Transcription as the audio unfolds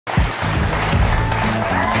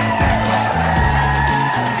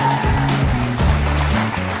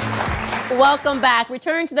welcome back.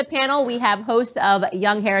 Returning to the panel, we have host of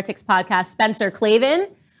Young Heretics podcast, Spencer Clavin.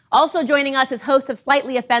 Also joining us is host of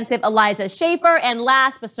Slightly Offensive, Eliza Schaefer. And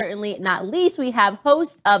last but certainly not least, we have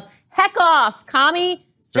host of Heck Off, Commie,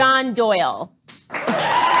 John Doyle. Okay.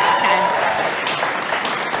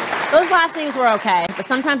 Those last names were okay, but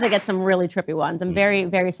sometimes I get some really trippy ones. I'm very,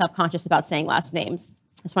 very self-conscious about saying last names.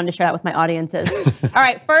 Just wanted to share that with my audiences. All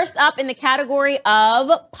right, first up in the category of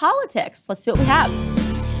politics. Let's see what we have.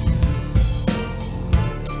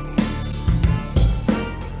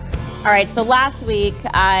 All right, so last week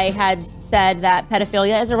I had said that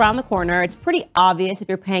pedophilia is around the corner. It's pretty obvious if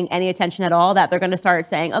you're paying any attention at all that they're going to start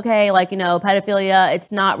saying, okay, like, you know, pedophilia,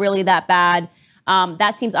 it's not really that bad.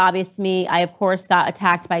 That seems obvious to me. I, of course, got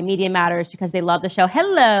attacked by Media Matters because they love the show.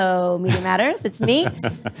 Hello, Media Matters. It's me.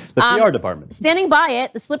 The PR department. Standing by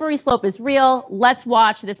it, the slippery slope is real. Let's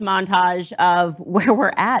watch this montage of where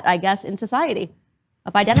we're at, I guess, in society,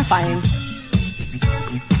 of identifying.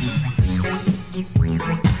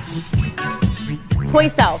 Toy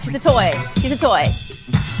self. She's a toy. She's a toy.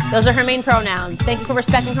 Those are her main pronouns. Thank you for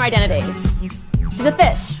respecting her identity. She's a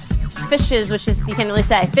fish. Fishes, which is, you can't really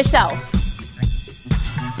say. Fish self.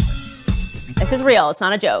 This is real. It's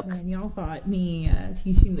not a joke. And y'all thought me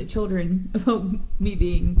teaching the children about me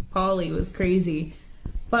being poly was crazy.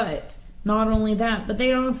 But not only that, but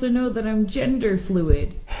they also know that I'm gender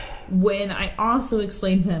fluid. When I also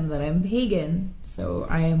explained to them that I'm pagan, so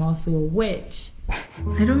I am also a witch.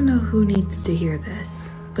 I don't know who needs to hear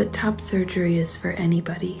this, but top surgery is for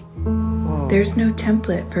anybody. Whoa. There's no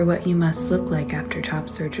template for what you must look like after top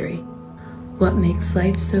surgery. What makes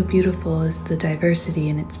life so beautiful is the diversity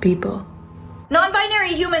in its people. Non-binary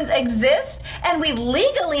humans exist, and we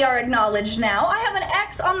legally are acknowledged now. I have an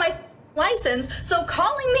X on my license, so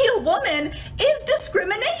calling me a woman is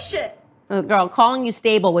discrimination. Girl, calling you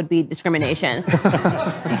stable would be discrimination.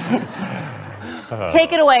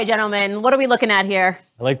 Take it away, gentlemen. What are we looking at here?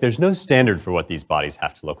 Like, there's no standard for what these bodies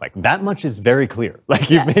have to look like. That much is very clear.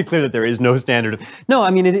 Like, you've made clear that there is no standard. No,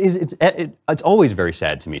 I mean, it's always very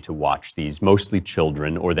sad to me to watch these mostly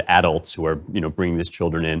children or the adults who are, you know, bringing these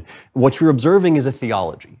children in. What you're observing is a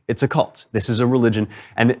theology. It's a cult. This is a religion,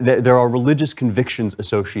 and there are religious convictions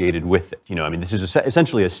associated with it. You know, I mean, this is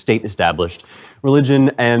essentially a state-established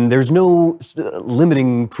religion, and there's no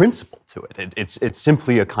limiting principle to it. It's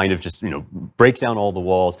simply a kind of just, you know, break down all the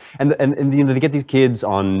walls, and you know, they get these kids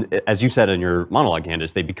on, as you said in your monologue,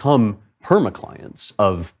 Candace, they become perma-clients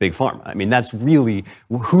of Big Pharma. I mean, that's really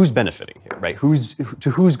who's benefiting here, right?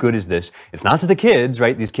 To whose good is this? It's not to the kids,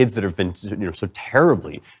 right? These kids that have been, you know, so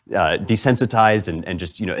terribly desensitized and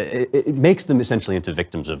just, you know, it makes them essentially into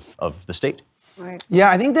victims of the state. Right. Yeah,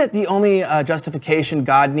 I think that the only justification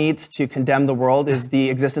God needs to condemn the world is the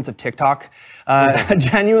existence of TikTok.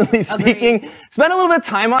 Genuinely speaking, spend a little bit of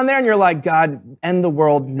time on there and you're like, God, end the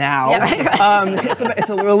world now. Yeah, right. It's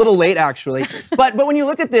a little late, actually. But when you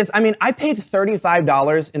look at this, I mean, I paid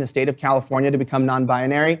 $35 in the state of California to become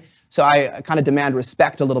non-binary. So I kind of demand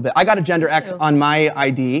respect a little bit. I got a gender X on my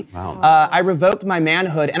ID. Wow. I revoked my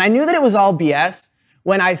manhood. And I knew that it was all BS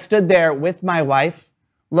when I stood there with my wife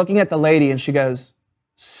looking at the lady, and she goes,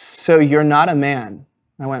 so you're not a man?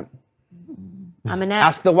 I went, I'm an X.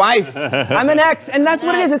 Ask the wife. I'm an X. And that's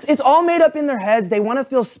what it is. It's all made up in their heads. They want to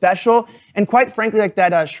feel special. And quite frankly, like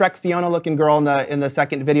that Shrek Fiona looking girl in the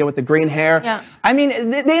second video with the green hair. Yeah. I mean,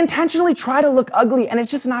 they intentionally try to look ugly, and it's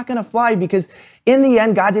just not going to fly, because in the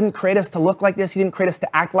end, God didn't create us to look like this. He didn't create us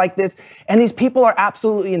to act like this. And these people are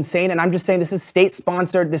absolutely insane. And I'm just saying, this is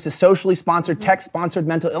state-sponsored, this is socially sponsored, tech-sponsored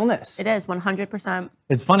mental illness. It is, 100%.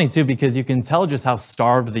 It's funny, too, because you can tell just how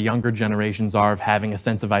starved the younger generations are of having a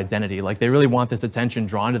sense of identity. Like, they really want this attention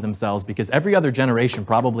drawn to themselves, because every other generation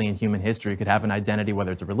probably in human history could have an identity,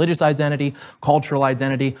 whether it's a religious identity, cultural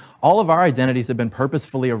identity. All of our identities have been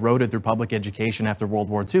purposefully eroded through public education after World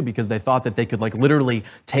War II, because they thought that they could, like, literally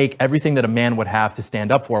take everything that a man would have to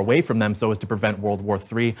stand up for away from them so as to prevent World War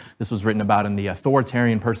III. This was written about in the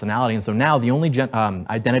authoritarian personality. And so now the only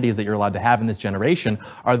identities that you're allowed to have in this generation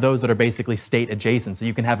are those that are basically state adjacent. So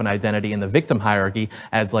you can have an identity in the victim hierarchy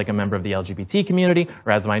as like a member of the LGBT community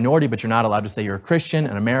or as a minority, but you're not allowed to say you're a Christian,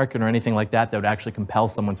 an American, or anything like that that would actually compel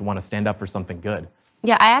someone to want to stand up for something good.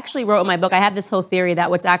 Yeah, I actually wrote in my book, I have this whole theory that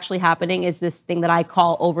what's actually happening is this thing that I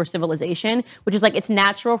call over-civilization, which is like it's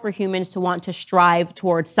natural for humans to want to strive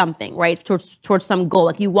towards something, right? Towards some goal.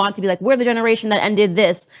 Like you want to be like, we're the generation that ended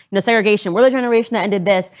this, you know, segregation. We're the generation that ended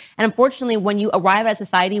this. And unfortunately, when you arrive at a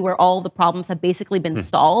society where all the problems have basically been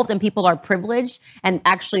solved and people are privileged and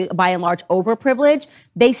actually by and large overprivileged,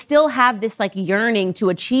 they still have this like yearning to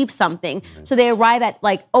achieve something. So they arrive at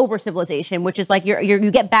like over-civilization, which is like you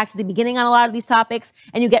get back to the beginning on a lot of these topics. sex,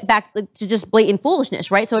 and you get back to just blatant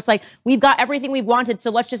foolishness, right? So it's like, we've got everything we've wanted,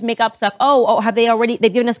 so let's just make up stuff.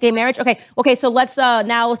 They've given us gay marriage? Okay, so let's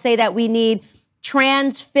now say that we need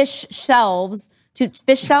trans fish shelves, is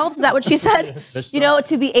that what she said?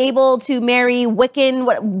 To be able to marry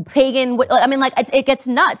Wiccan, pagan, I mean, like, it gets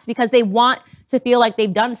nuts because they want to feel like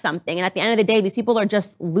they've done something. And at the end of the day, these people are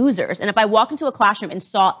just losers. And if I walked into a classroom and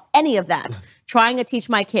saw any of that, trying to teach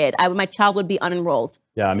my kid, my child would be unenrolled.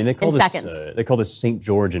 Yeah, I mean, they call this St.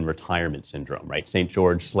 George in retirement syndrome, right? St.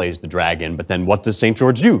 George slays the dragon, but then what does St.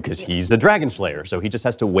 George do? Because he's the dragon slayer, so he just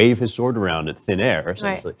has to wave his sword around in thin air,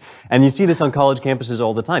 essentially. Right. And you see this on college campuses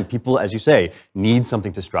all the time. People, as you say, need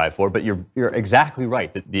something to strive for, but you're exactly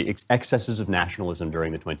right that the excesses of nationalism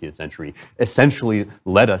during the 20th century essentially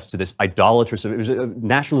led us to this idolatrous,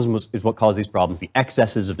 nationalism is what caused these problems, the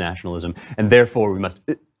excesses of nationalism, and therefore we must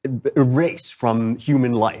erase from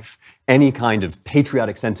human life any kind of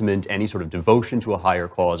patriotic sentiment, any sort of devotion to a higher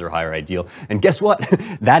cause or higher ideal. And guess what?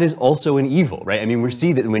 That is also an evil, right? I mean, we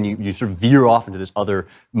see that when you sort of veer off into this other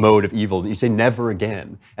mode of evil, you say never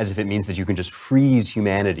again, as if it means that you can just freeze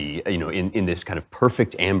humanity, in this kind of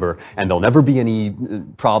perfect amber, and there'll never be any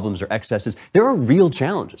problems or excesses. There are real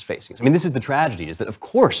challenges facing us. I mean, this is the tragedy, is that, of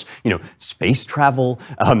course, space travel,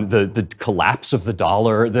 the collapse of the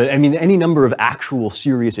dollar, any number of actual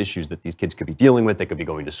serious issues that these kids could be dealing with. They could be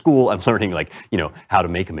going to school and learning, how to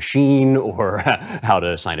make a machine or how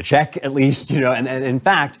to sign a check, at least, and in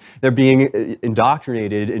fact, they're being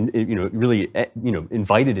indoctrinated and, really,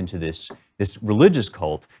 invited into this religious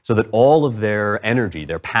cult so that all of their energy,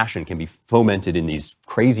 their passion can be fomented in these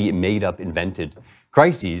crazy, made up, invented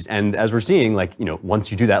crises. And as we're seeing, once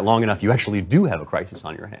you do that long enough, you actually do have a crisis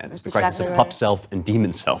on your hands. It's the crisis of pup self and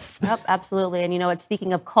demon self. Yep, absolutely. And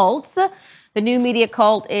speaking of cults, the new media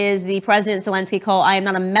cult is the President Zelensky cult. I am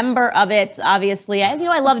not a member of it, obviously.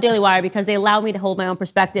 I love Daily Wire because they allow me to hold my own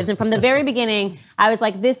perspectives. And from the very beginning, I was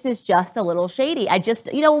like, this is just a little shady.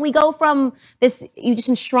 When we go from this, you just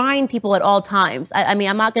enshrine people at all times. I'm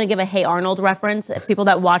not going to give a Hey Arnold reference, people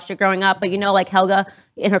that watched it growing up, but like Helga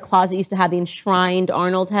in her closet used to have the enshrined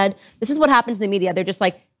Arnold head. This is what happens in the media. They're just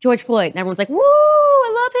like, George Floyd. And everyone's like, woo,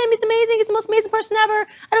 I love him. He's amazing. He's the most amazing person ever.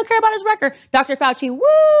 I don't care about his record. Dr. Fauci, woo,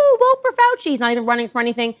 vote for Fauci. He's not even running for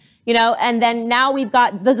anything, And then now we've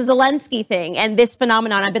got the Zelensky thing and this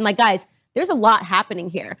phenomenon. I've been like, guys, there's a lot happening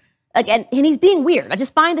here. And he's being weird. I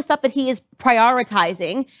just find the stuff that he is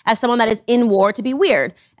prioritizing as someone that is in war to be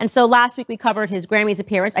weird. And so last week we covered his Grammys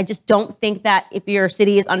appearance. I just don't think that if your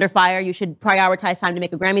city is under fire, you should prioritize time to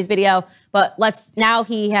make a Grammys video. But now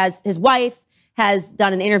his wife has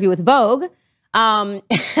done an interview with Vogue.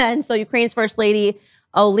 And so Ukraine's First Lady,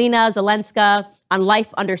 Olena Zelenska, on life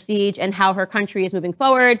under siege and how her country is moving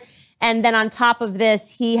forward. And then on top of this,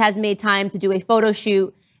 he has made time to do a photo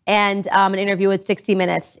shoot and an interview with 60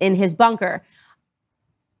 Minutes in his bunker.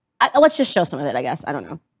 Let's just show some of it, I guess. I don't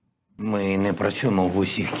know. We met President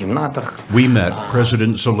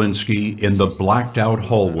Zelensky in the blacked out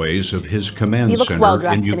hallways of his command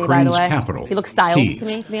center in Ukraine's capital. He looks styled to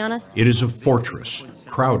me, to be honest. It is a fortress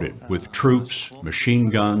crowded with troops, machine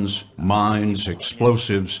guns, mines,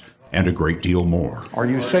 explosives, and a great deal more. Are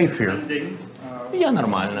you safe here? Yeah,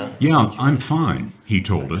 I'm fine, he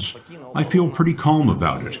told us. I feel pretty calm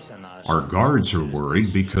about it. Our guards are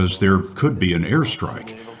worried because there could be an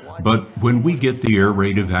airstrike. But when we get the air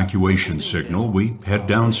raid evacuation signal, we head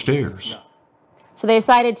downstairs. So they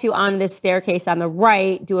decided to, on this staircase on the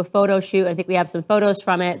right, do a photo shoot. I think we have some photos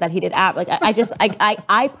from it that he did.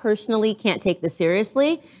 I personally can't take this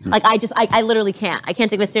seriously. I literally can't. I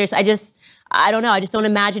can't take this seriously. I don't know. I just don't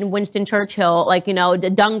imagine Winston Churchill,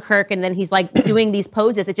 Dunkirk, and then he's doing these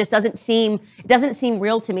poses. It just doesn't seem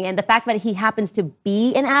real to me. And the fact that he happens to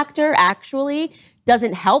be an actor actually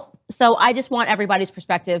doesn't help. So I just want everybody's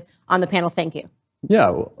perspective on the panel. Thank you.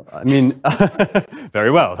 Yeah, well,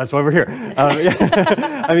 very well. That's why we're here. I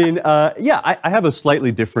have a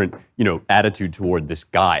slightly different, attitude toward this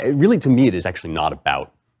guy. Really, to me, it is actually not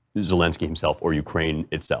about Zelensky himself or Ukraine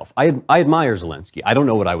itself. I admire Zelensky. I don't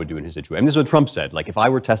know what I would do in his situation. And this is what Trump said. If I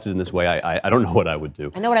were tested in this way, I don't know what I would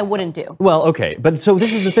do. I know what I wouldn't do. Well, okay. But so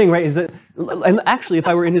this is the thing, right, is that, and actually, if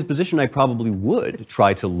I were in his position, I probably would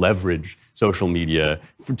try to leverage social media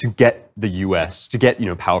to get the U.S., to get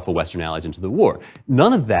powerful Western allies into the war.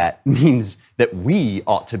 None of that means that we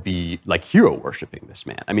ought to be like hero worshiping this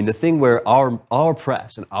man. I mean, the thing where our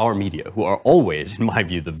press and our media, who are always, in my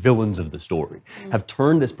view, the villains of the story, have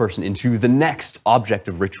turned this person into the next object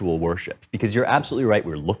of ritual worship. Because you're absolutely right.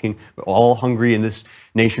 We're all hungry in this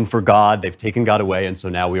nation for God. They've taken God away, and so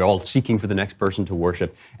now we are all seeking for the next person to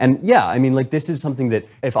worship. And yeah, I mean, like, this is something that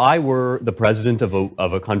if I were the president of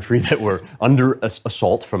a country that were under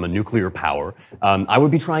assault from a nuclear power, I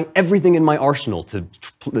would be trying everything in my arsenal to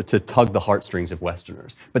tug the heartstrings of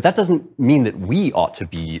Westerners. But that doesn't mean that we ought to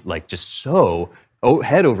be like just so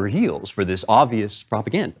head over heels for this obvious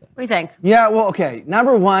propaganda. What do you think? Yeah, well, okay.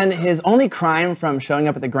 Number one, his only crime from showing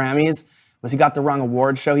up at the Grammys was he got the wrong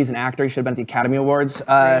award show. He's an actor. He should have been at the Academy Awards.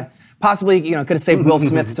 Possibly, could have saved Will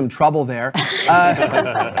Smith some trouble there.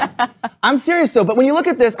 I'm serious though, but when you look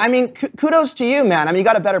at this, I mean, kudos to you, man. I mean, you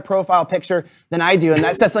got a better profile picture than I do, and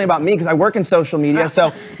that says something about me because I work in social media,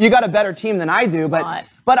 so you got a better team than I do.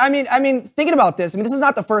 But I mean, thinking about this, I mean, this is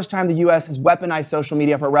not the first time the U.S. has weaponized social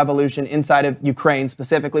media for a revolution inside of Ukraine.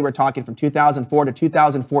 Specifically, we're talking from 2004 to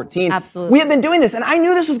 2014. Absolutely. We have been doing this, and I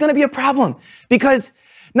knew this was going to be a problem because,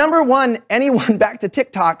 number one, anyone back to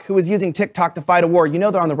TikTok who was using TikTok to fight a war,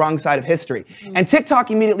 they're on the wrong side of history. And TikTok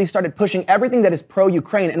immediately started pushing everything that is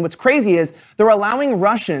pro-Ukraine. And what's crazy is they're allowing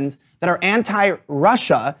Russians that are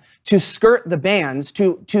anti-Russia to skirt the bans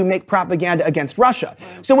to make propaganda against Russia.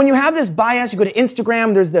 So when you have this bias, you go to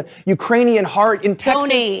Instagram, there's the Ukrainian heart in Texas.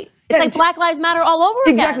 Donate. It's like Black Lives Matter all over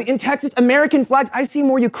again. Exactly. In Texas, American flags, I see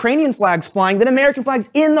more Ukrainian flags flying than American flags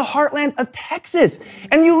in the heartland of Texas.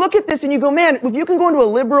 And you look at this and you go, man, if you can go into a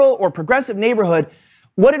liberal or progressive neighborhood,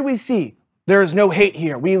 what did we see? There's no hate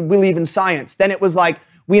here. We believe in science. Then it was like,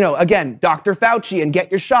 again, Dr. Fauci and get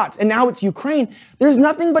your shots. And now it's Ukraine. There's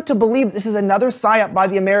nothing but to believe this is another psyop by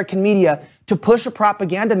the American media to push a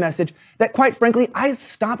propaganda message that, quite frankly, I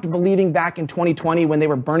stopped believing back in 2020 when they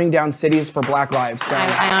were burning down cities for Black lives. So.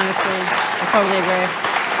 I totally agree.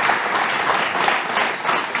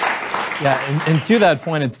 Yeah, and to that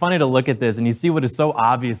point, it's funny to look at this and you see what is so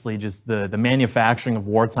obviously just the manufacturing of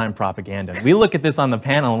wartime propaganda. We look at this on the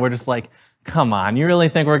panel and we're just like, come on, you really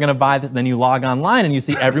think we're going to buy this? And then you log online and you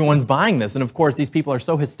see everyone's buying this. And of course, these people are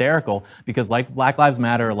so hysterical because like Black Lives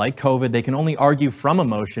Matter, like COVID, they can only argue from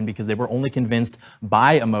emotion because they were only convinced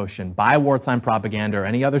by emotion, by wartime propaganda or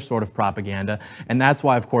any other sort of propaganda. And that's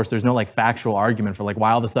why, of course, there's no like factual argument for like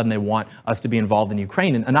why all of a sudden they want us to be involved in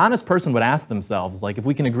Ukraine. And an honest person would ask themselves, like, if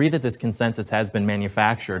we can agree that this consensus has been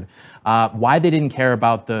manufactured, why they didn't care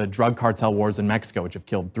about the drug cartel wars in Mexico, which have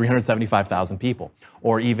killed 375,000 people,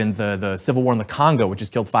 or even the civil war in the Congo, which has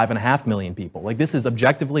killed 5.5 million people. Like, this is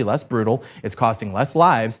objectively less brutal, it's costing less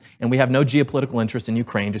lives, and we have no geopolitical interest in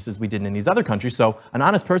Ukraine, just as we did in these other countries. So an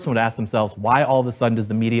honest person would ask themselves, why all of a sudden does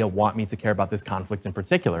the media want me to care about this conflict in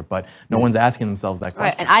particular? But no one's asking themselves that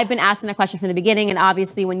question. Right, and I've been asking that question from the beginning, and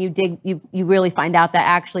obviously when you dig, you really find out that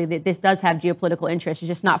actually this does have geopolitical interest. It's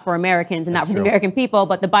just not for Americans and not for the American people,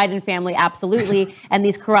 but the Biden family, absolutely, and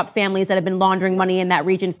these corrupt families that have been laundering money in that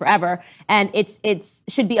region forever. And it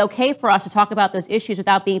should be okay for us to talk about those issues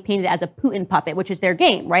without being painted as a Putin puppet, which is their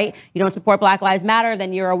game, right? You don't support Black Lives Matter,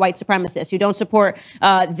 then you're a white supremacist. You don't support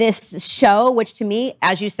this show, which to me,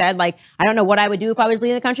 as you said, like, I don't know what I would do if I was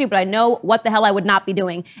leading the country, but I know what the hell I would not be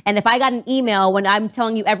doing. And if I got an email when I'm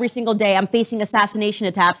telling you every single day I'm facing assassination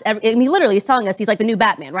attacks, I mean, literally he's telling us he's like the new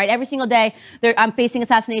Batman, right? Every single day I'm facing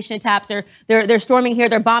assassination attacks. They're storming here,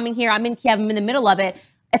 they're bombing here. I'm in Kiev, I'm in the middle of it.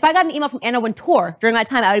 If I got an email from Anna Wintour during that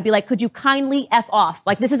time, I would be like, could you kindly F off?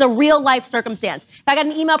 Like, this is a real life circumstance. If I got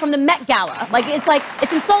an email from the Met Gala,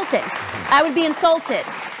 it's insulting. I would be insulted.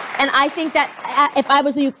 And I think that if I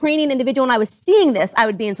was a Ukrainian individual and I was seeing this, I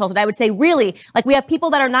would be insulted. I would say, really, like, we have people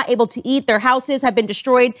that are not able to eat, their houses have been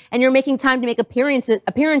destroyed, and you're making time to make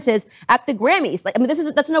appearances at the Grammys. Like, I mean,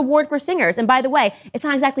 that's an award for singers. And by the way, it's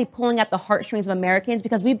not exactly pulling at the heartstrings of Americans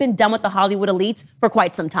because we've been done with the Hollywood elites for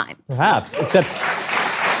quite some time. Perhaps, except...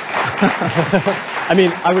 I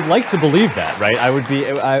mean, I would like to believe that, right?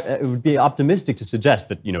 It would be optimistic to suggest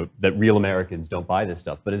that, that real Americans don't buy this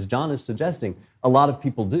stuff. But as John is suggesting, a lot of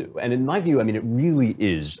people do. And in my view, I mean,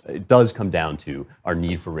 it does come down to our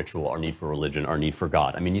need for ritual, our need for religion, our need for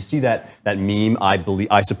God. I mean, you see that meme,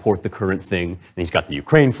 I support the current thing, and he's got the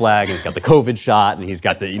Ukraine flag, and he's got the COVID shot, and he's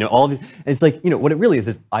got the, all of it. And it's like, what it really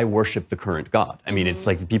is I worship the current God. I mean, it's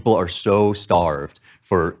like people are so starved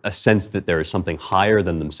for a sense that there is something higher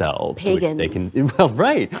than themselves. Pagans. To which they can, Well,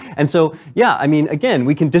 right. And so, yeah, I mean, again,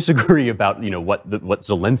 we can disagree about, what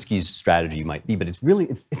Zelensky's strategy might be, but it's really,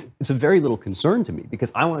 it's a very little concern to me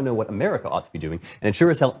because I want to know what America ought to be doing. And it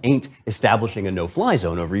sure as hell ain't establishing a no-fly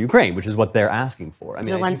zone over Ukraine, which is what they're asking for. I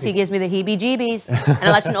mean, Zelensky gives me the heebie-jeebies. I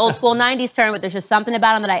know that's an old school 90s term, but there's just something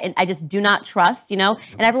about him that I just do not trust, And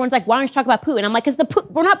everyone's like, why don't you talk about Putin? I'm like, because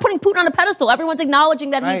we're not putting Putin on a pedestal. Everyone's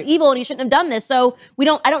acknowledging that he's evil and he shouldn't have done this. So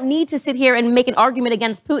I don't need to sit here and make an argument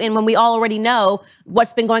against Putin when we all already know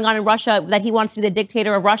what's been going on in Russia, that he wants to be the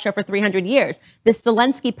dictator of Russia for 300 years. This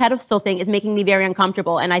Zelensky pedestal thing is making me very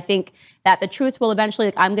uncomfortable. And I think that the truth will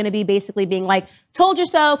eventually, I'm going to be basically being like, told you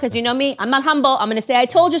so, because you know me, I'm not humble. I'm going to say, I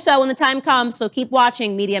told you so when the time comes. So keep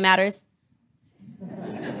watching Media Matters.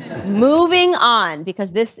 Moving on,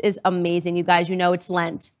 because this is amazing. You guys, it's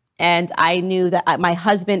Lent. And I knew that my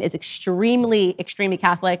husband is extremely, extremely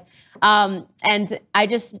Catholic. And I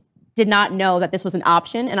just did not know that this was an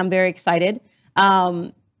option. And I'm very excited.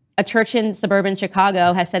 A church in suburban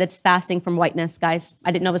Chicago has said it's fasting from whiteness, guys.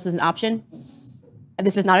 I didn't know this was an option.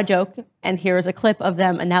 This is not a joke. And here is a clip of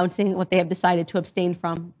them announcing what they have decided to abstain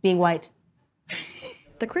from, being white.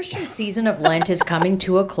 The Christian season of Lent is coming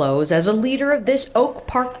to a close as a leader of this Oak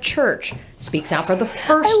Park church speaks out for the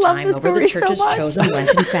first time over the church's chosen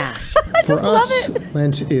Lenten fast. For us,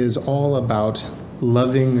 Lent is all about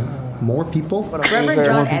loving more people. Reverend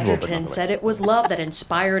John Edgerton said it was love that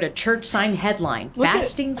inspired a church sign headline,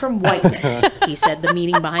 Fasting from Whiteness. He said the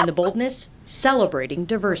meaning behind the boldness, celebrating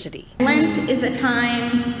diversity. Lent is a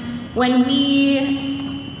time when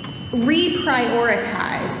we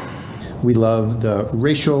reprioritize. We love the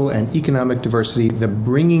racial and economic diversity, the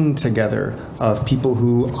bringing together of people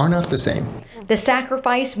who are not the same. The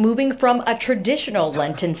sacrifice moving from a traditional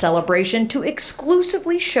Lenten celebration to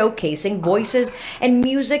exclusively showcasing voices and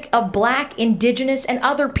music of Black, Indigenous, and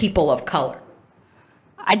other people of color.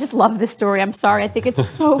 I just love this story. I'm sorry. I think it's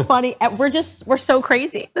so funny. We're so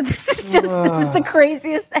crazy. This is the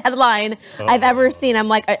craziest headline I've ever seen. I'm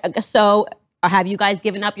like, so have you guys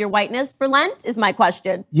given up your whiteness for Lent? Is my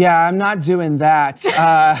question. Yeah, I'm not doing that.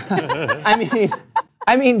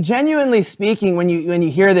 I mean, genuinely speaking, when you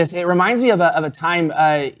hear this, it reminds me of a time,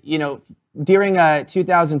 during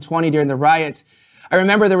 2020, during the riots. I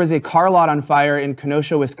remember there was a car lot on fire in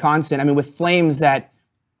Kenosha, Wisconsin. with flames that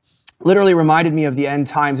literally reminded me of the end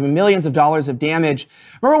times. Millions of dollars of damage.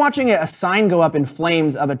 I remember watching a sign go up in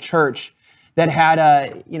flames of a church that had,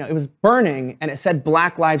 it was burning and it said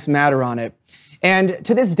Black Lives Matter on it. And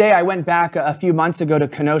to this day, I went back a few months ago to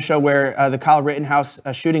Kenosha where the Kyle Rittenhouse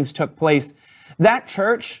shootings took place. That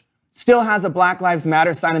church still has a Black Lives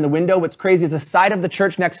Matter sign in the window. What's crazy is the side of the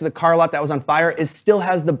church next to the car lot that was on fire still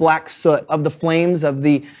has the black soot of the flames of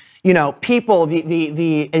the people,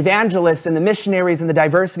 the evangelists and the missionaries and the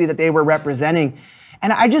diversity that they were representing.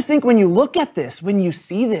 And I just think when you look at this, when you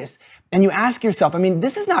see this, and you ask yourself,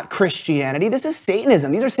 this is not Christianity, this is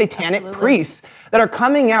Satanism. These are satanic priests that are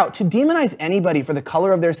coming out to demonize anybody for the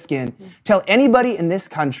color of their skin, tell anybody in this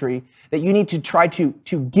country that you need to try to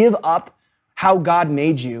give up how God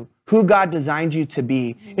made you, who God designed you to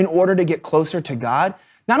be in order to get closer to God.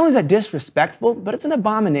 Not only is that disrespectful, but it's an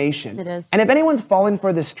abomination. It is. And if anyone's fallen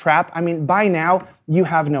for this trap, by now, you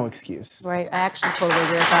have no excuse. Right, I actually totally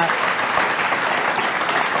agree with that.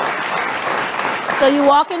 So you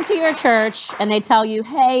walk into your church and they tell you,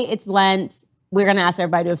 hey, it's Lent. We're going to ask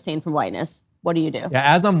everybody to abstain from whiteness. What do you do? Yeah,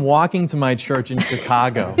 as I'm walking to my church in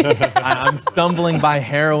Chicago, I'm stumbling by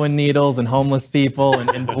heroin needles and homeless people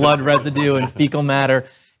and blood residue and fecal matter.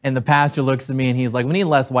 And the pastor looks at me and he's like, we need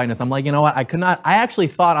less whiteness. I'm like, you know what? I actually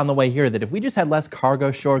thought on the way here that if we just had less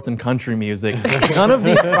cargo shorts and country music, none of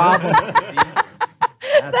these problems would be.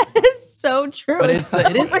 That is so true. But it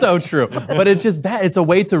is so true. But it's just bad. It's a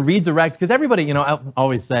way to redirect, because everybody,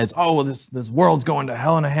 always says, oh, well, this world's going to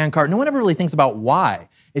hell in a handcart. No one ever really thinks about why.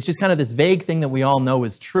 It's just kind of this vague thing that we all know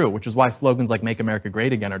is true, which is why slogans like Make America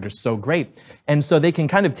Great Again are just so great. And so they can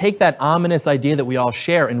kind of take that ominous idea that we all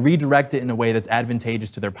share and redirect it in a way that's advantageous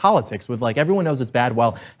to their politics with like, everyone knows it's bad.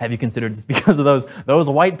 Well, have you considered it's because of those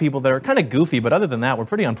white people that are kind of goofy, but other than that, we're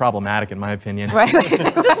pretty unproblematic in my opinion. Right.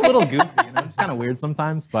 Just a little goofy, it's kind of weird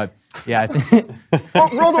sometimes, but yeah, I think.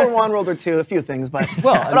 World War I, World War II, a few things, but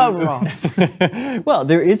overall. Well,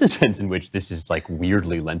 there is a sense in which this is like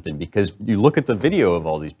weirdly Lenten, because you look at the video of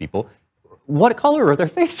all these people. what color are their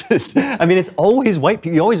faces? I mean, it's always white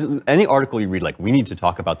people. You always, any article you read, like, we need to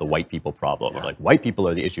talk about the white people problem, or like, white people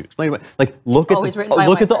are the issue. Explain what, like, look at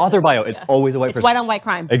the author bio. It's always a white person. It's white on white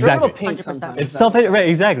crime. Exactly. It's right,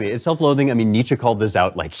 exactly. It's self-loathing. I mean, Nietzsche called this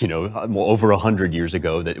out, like, over 100 years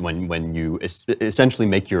ago, that when you essentially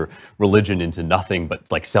make your religion into nothing but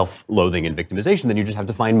it's like self-loathing and victimization, then you just have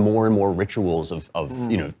to find more and more rituals of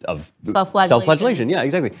self-flagellation. Yeah,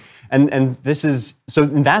 exactly. And this is, so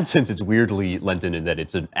in that sense, it's weirdly Lenten in that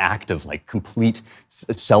it's an act of like complete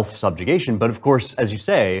self-subjugation. But of course, as you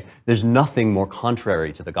say, there's nothing more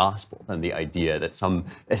contrary to the gospel than the idea that some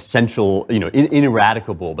essential,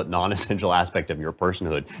 ineradicable but non-essential aspect of your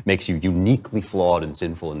personhood makes you uniquely flawed and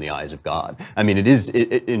sinful in the eyes of God. I mean,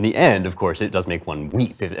 in the end, of course, it does make one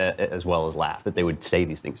weep as well as laugh that they would say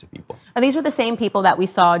these things to people. And these were the same people that we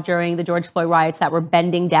saw during the George Floyd riots that were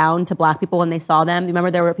bending down to black people when they saw them. Remember,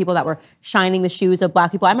 there were people that were shining the shoes of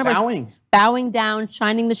black people. I remember bowing down,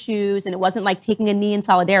 shining the shoes, and it wasn't like taking a knee in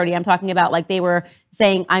solidarity. I'm talking about like they were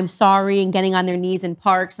saying, I'm sorry, and getting on their knees in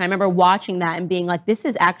parks. And I remember watching that and being like, this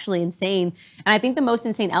is actually insane. And I think the most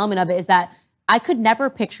insane element of it is that I could never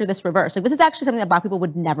picture this reverse. Like, this is actually something that black people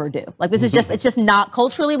would never do. Like, this is just, it's just not,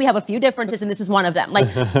 culturally, we have a few differences, and this is one of them.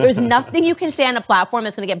 Like, there's nothing you can say on a platform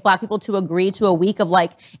that's going to get black people to agree to a week of,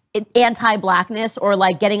 like, anti-blackness or,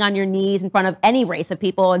 like, getting on your knees in front of any race of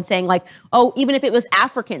people and saying, like, oh, even if it was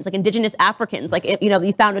Africans, like indigenous Africans, like, if,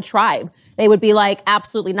 you found a tribe, they would be like,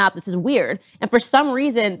 absolutely not, this is weird. And for some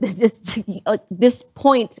reason, this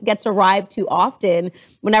point gets arrived too often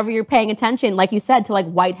whenever you're paying attention, like you said, to, like,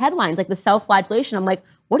 white headlines, like the self-flagellation. I'm like,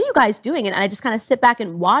 what are you guys doing? And I just kind of sit back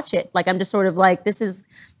and watch it. Like, I'm just sort of like, this is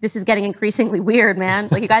getting increasingly weird, man.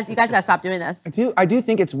 Like, you guys gotta stop doing this. I do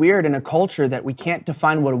think it's weird in a culture that we can't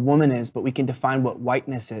define what a woman is, but we can define what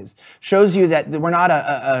whiteness is. Shows you that we're not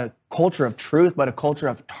a culture of truth, but a culture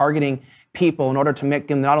of targeting people in order to make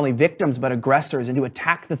them not only victims, but aggressors, and to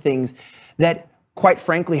attack the things that, quite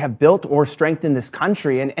frankly, have built or strengthened this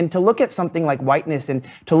country. And to look at something like whiteness and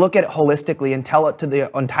to look at it holistically and tell it to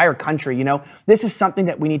the entire country, this is something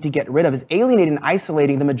that we need to get rid of, is alienating and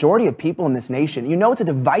isolating the majority of people in this nation. It's a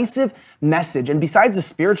divisive message. And besides the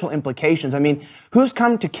spiritual implications, I mean, who's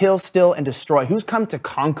come to kill, steal, and destroy? Who's come to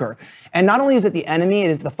conquer? And not only is it the enemy,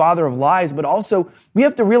 it is the father of lies, but also we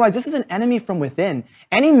have to realize this is an enemy from within.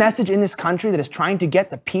 Any message in this country that is trying to get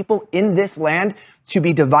the people in this land to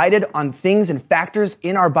be divided on things and factors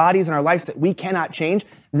in our bodies and our lives that we cannot change,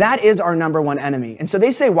 that is our number one enemy. And so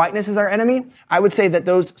they say whiteness is our enemy. I would say that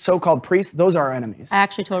those so-called priests, those are our enemies. I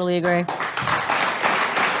actually totally agree.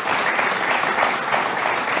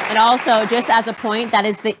 And also, just as a point, that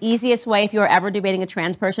is the easiest way, if you're ever debating a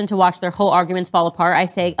trans person, to watch their whole arguments fall apart. I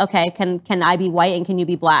say, okay, can I be white and can you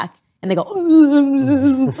be black? And they go,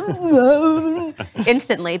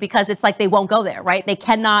 instantly, because it's like they won't go there, right? They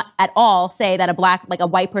cannot at all say that a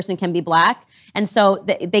white person can be black. And so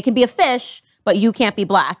they can be a fish, but you can't be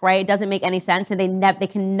black, right? It doesn't make any sense. And they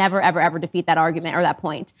can never, ever, ever defeat that argument or that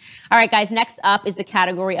point. All right, guys, next up is the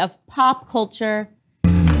category of pop culture.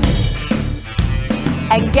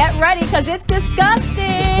 And get ready, because it's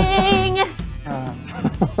disgusting.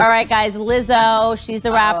 All right, guys, Lizzo, she's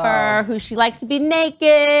the rapper who she likes to be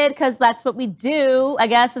naked because that's what we do, I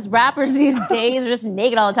guess, as rappers these days. We're just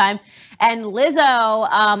naked all the time. And Lizzo,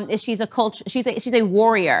 she's a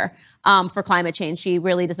warrior for climate change. She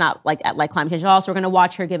really does not like climate change at all. So we're going to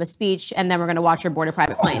watch her give a speech, and then we're going to watch her board a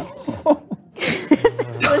private plane. This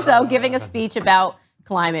is Lizzo giving a speech about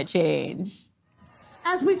climate change.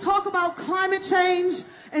 As we talk about climate change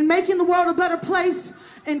and making the world a better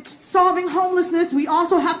place and solving homelessness, we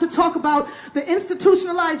also have to talk about the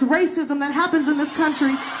institutionalized racism that happens in this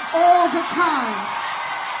country all the time.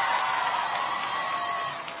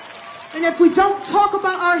 And if we don't talk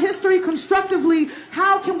about our history constructively,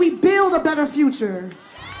 how can we build a better future?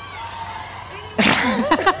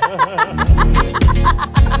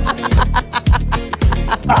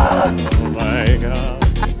 Oh my God.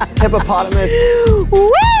 Hippopotamus. Woo!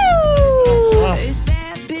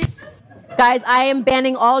 Guys, I am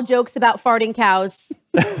banning all jokes about farting cows.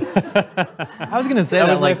 I was gonna say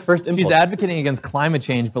that like first impulse. She's advocating against climate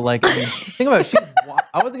change, but like, I mean, think about it.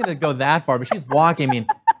 I wasn't gonna go that far, but she's walking. I mean,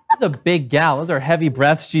 she's a big gal. Those are heavy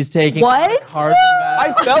breaths she's taking. What?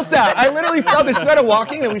 I felt that. I literally felt it. She started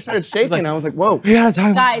walking and we started shaking. I was like, whoa.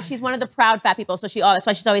 Guys, she's one of the proud fat people, so that's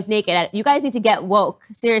why she's always naked. You guys need to get woke.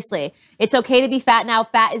 Seriously. It's okay to be fat now.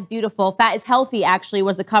 Fat is beautiful. Fat is healthy, actually,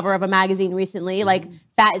 was the cover of a magazine recently. Like,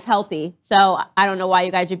 fat is healthy. So I don't know why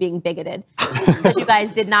you guys are being bigoted. Because you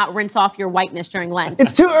guys did not rinse off your whiteness during Lent.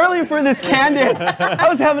 It's too early for this, Candace. I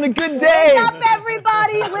was having a good day. Wake up,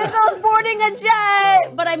 everybody. Lizzo's boarding a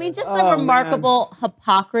jet. But I mean, just the remarkable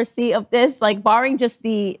hypocrisy of this, like barring just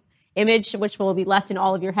the image, which will be left in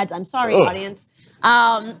all of your heads. I'm sorry, audience.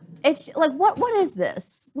 It's like, what is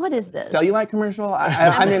this? What is this? Cellulite commercial?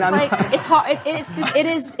 I mean, it's hard.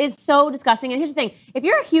 It's so disgusting. And here's the thing: if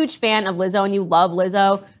you're a huge fan of Lizzo and you love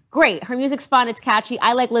Lizzo, great. Her music's fun. It's catchy.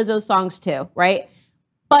 I like Lizzo's songs too, right?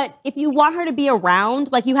 But if you want her to be around,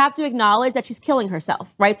 like, you have to acknowledge that she's killing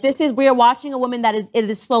herself, right? We are watching a woman that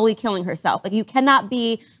is slowly killing herself. Like, you cannot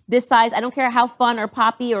be this size. I don't care how fun or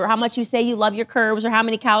poppy or how much you say you love your curves or how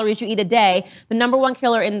many calories you eat a day. The #1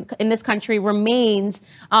 killer in this country remains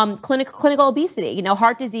clinical obesity, you know,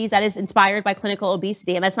 heart disease that is inspired by clinical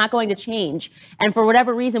obesity. And that's not going to change. And for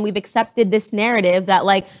whatever reason, we've accepted this narrative that,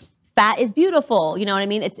 like, fat is beautiful. You know what I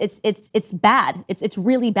mean? It's bad. It's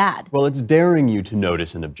really bad. Well, it's daring you to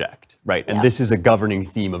notice and object, right? And this is a governing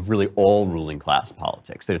theme of really all ruling class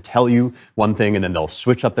politics. They'll tell you one thing and then they'll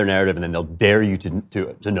switch up their narrative and then they'll dare you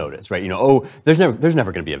to notice, right? You know, oh, there's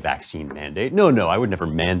never going to be a vaccine mandate. No, I would never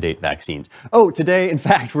mandate vaccines. Oh, today, in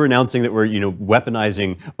fact, we're announcing that we're, you know,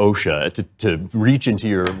 weaponizing OSHA to reach into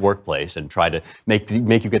your workplace and try to make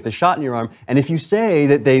you get the shot in your arm. And if you say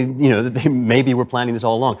that they maybe were planning this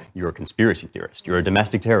all along, you're a conspiracy theorist, you're a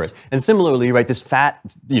domestic terrorist. And similarly, right, this fat,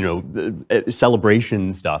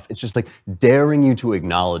 celebration stuff, it's just like daring you to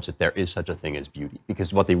acknowledge that there is such a thing as beauty.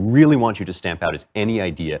 Because what they really want you to stamp out is any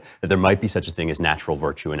idea that there might be such a thing as natural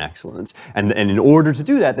virtue and excellence. And in order to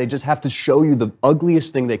do that, they just have to show you the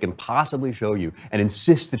ugliest thing they can possibly show you and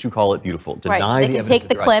insist that you call it beautiful. Right, so they can take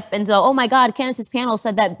the clip and go, oh my God, Candace's panel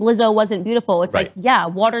said that Lizzo wasn't beautiful. It's like, yeah,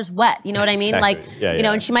 water's wet. You know what I mean? Exactly. Like, you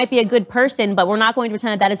know, and she might be a good person, but we're not going to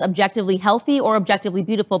pretend that is objectively healthy or objectively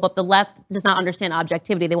beautiful. But the left does not understand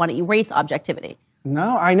objectivity. They want to erase objectivity.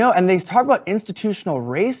 No, I know. And they talk about institutional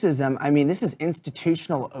racism. I mean, this is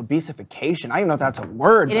institutional obesification. I don't even know if that's a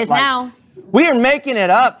word. It is now. We are making it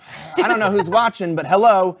up. I don't know who's watching, but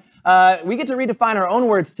hello. We get to redefine our own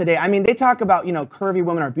words today. I mean, they talk about, you know, curvy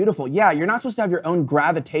women are beautiful. Yeah, you're not supposed to have your own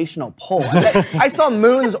gravitational pull. I saw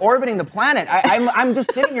moons orbiting the planet. I'm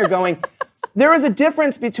just sitting here going, there is a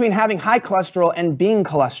difference between having high cholesterol and being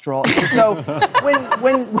cholesterol. And so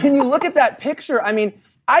when you look at that picture, I mean,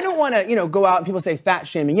 I don't want to, you know, go out and people say fat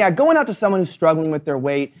shaming. Yeah, going out to someone who's struggling with their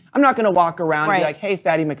weight, I'm not going to walk around and be like, hey,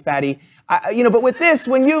 fatty McFatty. You know, but with this,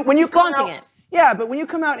 when you come out, yeah, but when you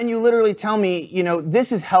come out and you literally tell me, you know,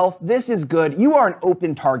 this is health, this is good, you are an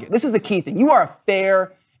open target. This is the key thing. You are a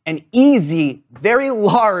fair and easy, very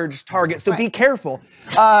large target. So be careful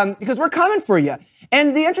because we're coming for you.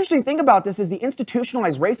 And the interesting thing about this is the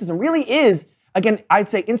institutionalized racism really is, again, I'd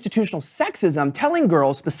say institutional sexism, telling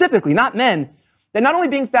girls specifically, not men, that not only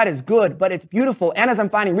being fat is good, but it's beautiful. And as I'm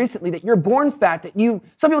finding recently, that you're born fat, that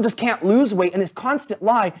some people just can't lose weight, and this constant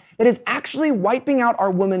lie that is actually wiping out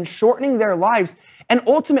our women, shortening their lives, and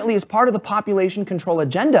ultimately is part of the population control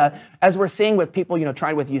agenda, as we're seeing with people, you know,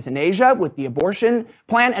 trying with euthanasia, with the abortion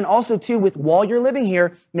plan, and also too with while you're living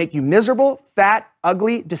here, make you miserable, fat,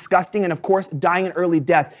 ugly, disgusting, and of course, dying an early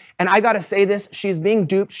death. And I gotta say this, she's being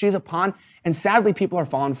duped, she's a pawn, and sadly, people are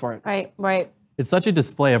falling for it. Right. It's such a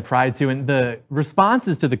display of pride, too. And the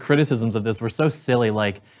responses to the criticisms of this were so silly.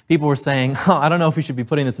 Like, people were saying, oh, I don't know if we should be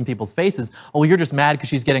putting this in people's faces. Oh, well, you're just mad because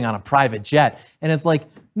she's getting on a private jet. And it's like,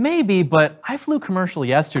 maybe, but I flew commercial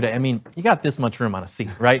yesterday. I mean, you got this much room on a seat,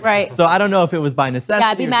 right? Right. So I don't know if it was by necessity. Yeah,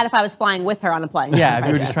 I'd be mad if I was flying with her on a plane. Yeah, if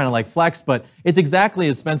you were just trying to like flex. But it's exactly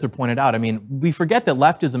as Spencer pointed out. I mean, we forget that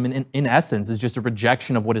leftism in essence is just a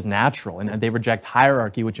rejection of what is natural. And they reject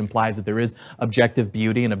hierarchy, which implies that there is objective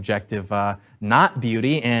beauty and objective not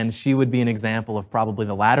beauty. And she would be an example of probably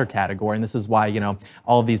the latter category. And this is why, you know,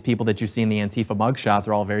 all of these people that you see in the Antifa mugshots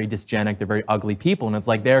are all very dysgenic. They're very ugly people. And it's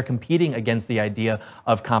like they're competing against the idea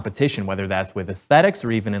of competition, whether that's with aesthetics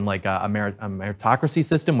or even in like a meritocracy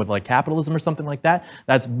system with like capitalism or something like that.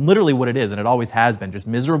 That's literally what it is, and it always has been. Just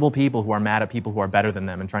miserable people who are mad at people who are better than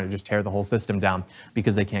them and trying to just tear the whole system down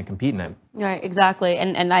because they can't compete in it. Right, exactly.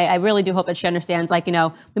 And I really do hope that she understands, like, you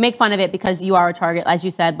know, we make fun of it because you are a target. As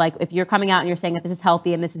you said, like, if you're coming out and you're saying that this is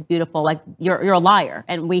healthy and this is beautiful, like, you're a liar.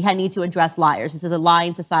 And we need to address liars. This is a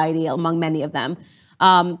lying society among many of them.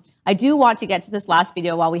 I do want to get to this last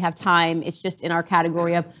video while we have time. It's just in our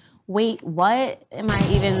category of, wait, what am I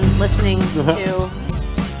even listening to?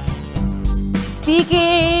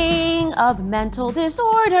 Speaking of mental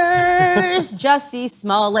disorders, Jussie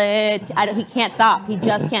Smollett, he can't stop. He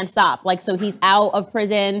just can't stop. Like, so he's out of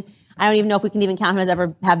prison. I don't even know if we can even count him as ever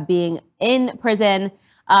being in prison.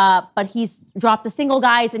 but he's dropped a single,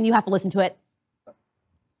 guys, and you have to listen to it.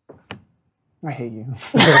 I hate you.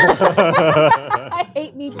 I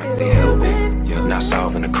hate me too. Not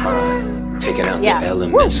solving a crime, taking out the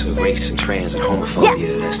elements of race and trans and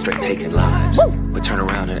homophobia that's straight taking lives. But turn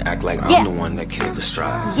around and act like I'm the one that killed the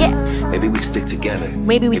strides. Maybe we stick together.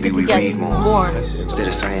 Maybe we read more. Instead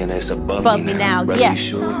of saying it's above me now. Brother, you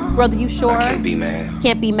sure? Brother, you sure? I can't be mad.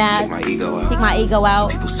 Can't be mad. Take my ego out. Take my ego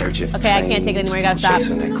out. People searching for okay, I can't take it anymore. You gotta stop.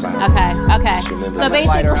 Okay. So that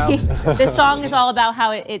basically, this song is all about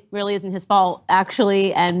how it really isn't his fault,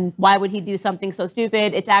 actually, and why would he do something so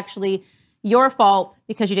stupid? It's actually your fault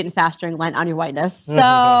because you didn't fast during Lent on your whiteness.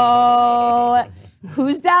 So,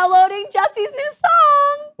 who's downloading Jesse's new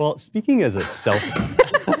song? Well, speaking as a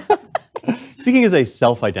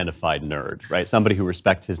self-identified nerd, right? Somebody who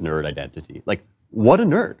respects his nerd identity. Like, what a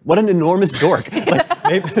nerd. What an enormous dork.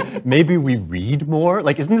 Like, maybe we read more.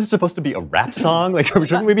 Like, isn't this supposed to be a rap song? Like,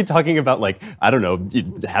 shouldn't we be talking about, like, I don't know,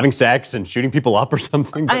 having sex and shooting people up or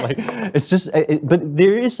something? But, like, it's just, but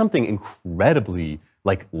there is something incredibly,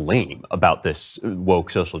 like, lame about this woke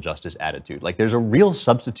social justice attitude. Like, there's a real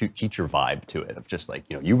substitute teacher vibe to it of just like,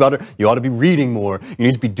 you know, you ought to be reading more. You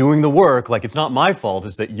need to be doing the work. Like, it's not my fault.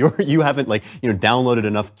 It's that you haven't, like, you know, downloaded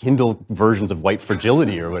enough Kindle versions of White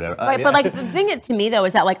Fragility or whatever. Right, but like the thing to me though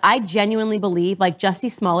is that like I genuinely believe like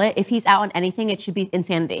Jussie Smollett, if he's out on anything, it should be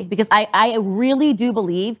insanity because I really do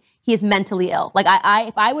believe he is mentally ill. Like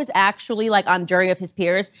if I was actually like on jury of his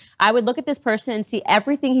peers, I would look at this person and see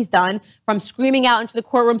everything he's done from screaming out into the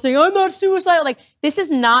courtroom saying, I'm not suicidal. Like this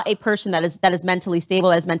is not a person that is mentally stable,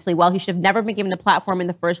 that is mentally well. He should have never been given the platform in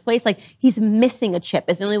the first place. Like he's missing a chip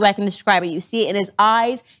is the only way I can describe it. You see it in his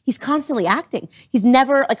eyes. He's constantly acting. He's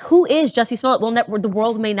never like, who is Jussie Smollett? The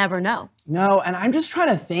world may never know. No, and I'm just trying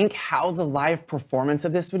to think how the live performance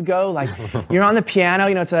of this would go. Like you're on the piano,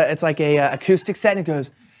 you know, it's like a acoustic set and it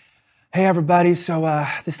goes, hey everybody, so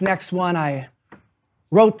this next one, I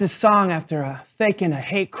wrote this song after faking a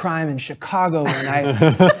hate crime in Chicago and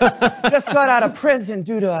I just got out of prison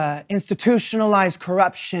due to institutionalized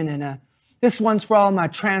corruption and this one's for all my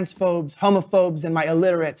transphobes, homophobes, and my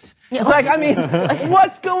illiterates. It's like, I mean,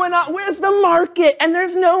 what's going on? Where's the market? And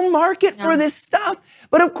there's no market for this stuff.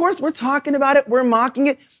 But of course, we're talking about it, we're mocking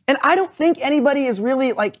it, and I don't think anybody is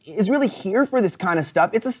really here for this kind of stuff.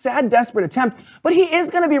 It's a sad, desperate attempt, but he is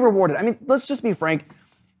gonna be rewarded. I mean, let's just be frank.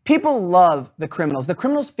 People love the criminals. The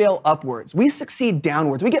criminals fail upwards. We succeed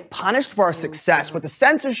downwards. We get punished for our success with the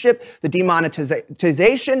censorship, the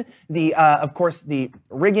demonetization, of course, the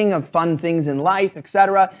rigging of fun things in life,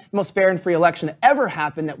 etc. The most fair and free election that ever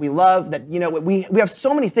happened that we love, that, you know, we have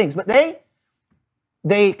so many things, but they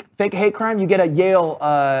fake a hate crime, you get a Yale,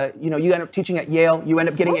 you end up teaching at Yale, you end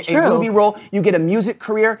up getting a movie role, you get a music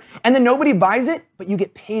career, and then nobody buys it, but you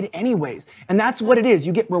get paid anyways. And that's what it is,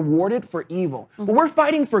 you get rewarded for evil. But we're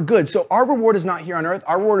fighting for good, so our reward is not here on earth,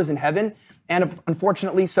 our reward is in heaven, and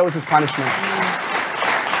unfortunately, so is his punishment.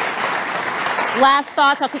 Last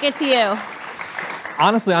thoughts, I'll kick it to you.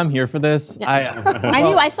 Honestly, I'm here for this. Yeah.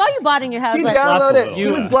 I saw you botting your house. He downloaded it. He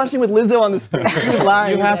was blushing with Lizzo on the screen. He was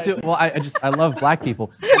lying. You have to, well, I love black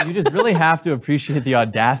people. You just really have to appreciate the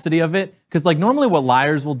audacity of it. Because like normally what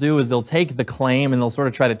liars will do is they'll take the claim and they'll sort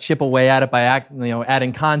of try to chip away at it by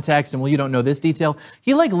adding context and, well, you don't know this detail.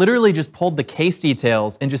 He like literally just pulled the case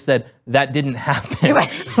details and just said, that didn't happen.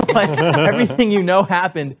 Right. Like everything you know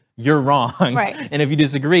happened, you're wrong. Right. And if you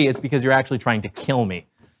disagree, it's because you're actually trying to kill me.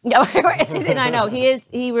 Yeah, and I know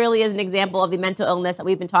he really is an example of the mental illness that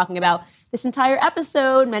we've been talking about this entire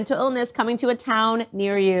episode. Mental illness coming to a town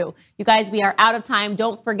near you. You guys, we are out of time.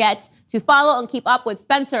 Don't forget to follow and keep up with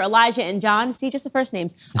Spencer, Elijah, and John. See, just the first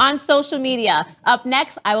names on social media. Up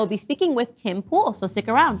next, I will be speaking with Tim Pool. So stick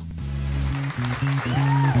around.